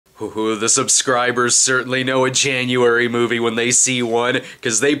Ooh, the subscribers certainly know a January movie when they see one,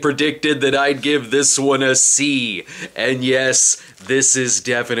 because they predicted that I'd give this one a C. And yes, this is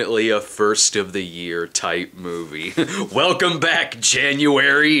definitely a first of the year type movie. Welcome back,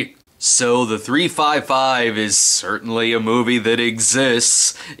 January! So the 355 is certainly a movie that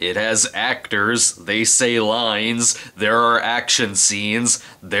exists. It has actors, they say lines, there are action scenes,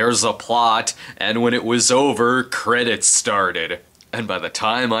 there's a plot, and when it was over, credits started. And by the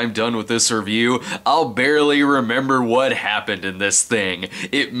time I'm done with this review, I'll barely remember what happened in this thing.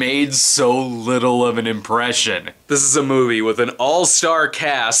 It made so little of an impression. This is a movie with an all-star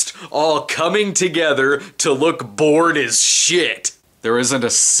cast all coming together to look bored as shit. There isn't a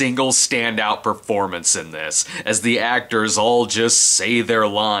single standout performance in this, as the actors all just say their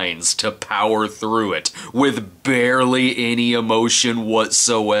lines to power through it, with barely any emotion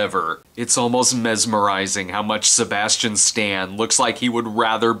whatsoever. It's almost mesmerizing how much Sebastian Stan looks like he would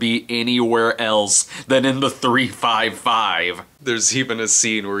rather be anywhere else than in the 355. There's even a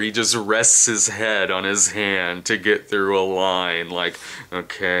scene where he just rests his head on his hand to get through a line, like,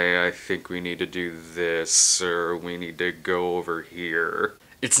 okay, I think we need to do this, or we need to go over here.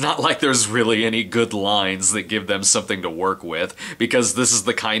 It's not like there's really any good lines that give them something to work with, because this is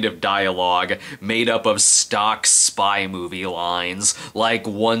the kind of dialogue made up of stock spy movie lines, like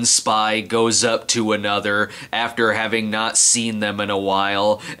one spy goes up to another after having not seen them in a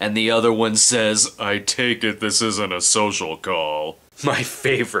while, and the other one says, "I take it this isn't a social call." My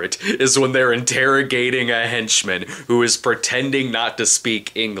favorite is when they're interrogating a henchman who is pretending not to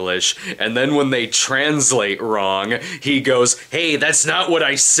speak English, and then when they translate wrong, he goes, "Hey, that's not what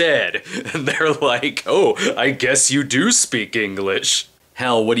I said." And they're like, "Oh, I guess you do speak English."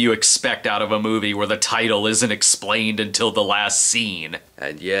 Hell, what do you expect out of a movie where the title isn't explained until the last scene?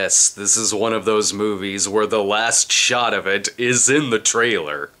 And yes, this is one of those movies where the last shot of it is in the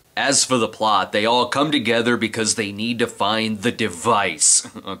trailer. As for the plot, they all come together because they need to find the device.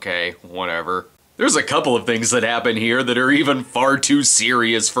 Okay, whatever. There's a couple of things that happen here that are even far too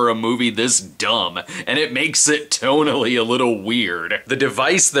serious for a movie this dumb, and it makes it tonally a little weird. The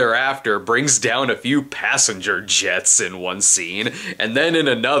device they're after brings down a few passenger jets in one scene, and then in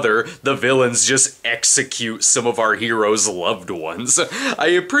another, the villains just execute some of our heroes' loved ones. I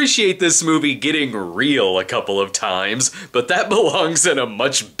appreciate this movie getting real a couple of times, but that belongs in a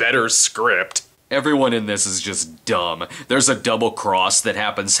much better script. Everyone in this is just dumb. There's a double cross that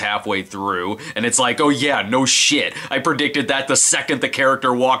happens halfway through, and it's like, oh yeah, no shit, I predicted that the second the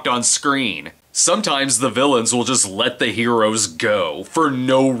character walked on screen. Sometimes the villains will just let the heroes go, for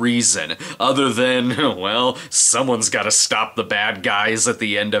no reason, other than, well, someone's gotta stop the bad guys at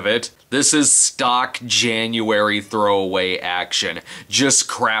the end of it. This is stock January throwaway action, just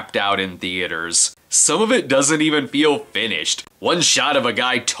crapped out in theaters. Some of it doesn't even feel finished. One shot of a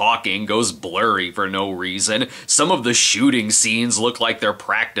guy talking goes blurry for no reason. Some of the shooting scenes look like they're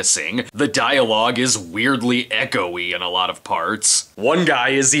practicing. The dialogue is weirdly echoey in a lot of parts. One guy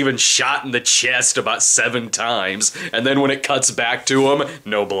is even shot in the chest about 7 times, and then when it cuts back to him,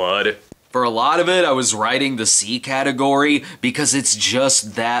 no blood. For a lot of it, I was writing the C category because it's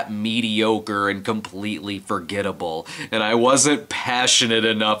just that mediocre and completely forgettable, and I wasn't passionate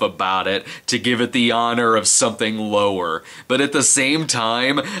enough about it to give it the honor of something lower. But at the same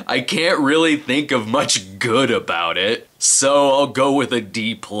time, I can't really think of much good about it, so I'll go with a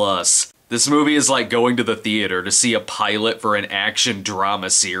D+. This movie is like going to the theater to see a pilot for an action drama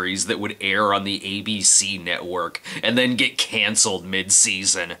series that would air on the ABC network, and then get canceled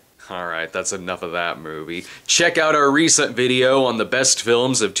mid-season. Alright, that's enough of that movie. Check out our recent video on the best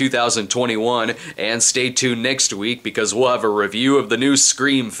films of 2021, and stay tuned next week because we'll have a review of the new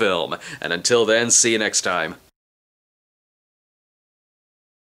Scream film. And until then, see you next time.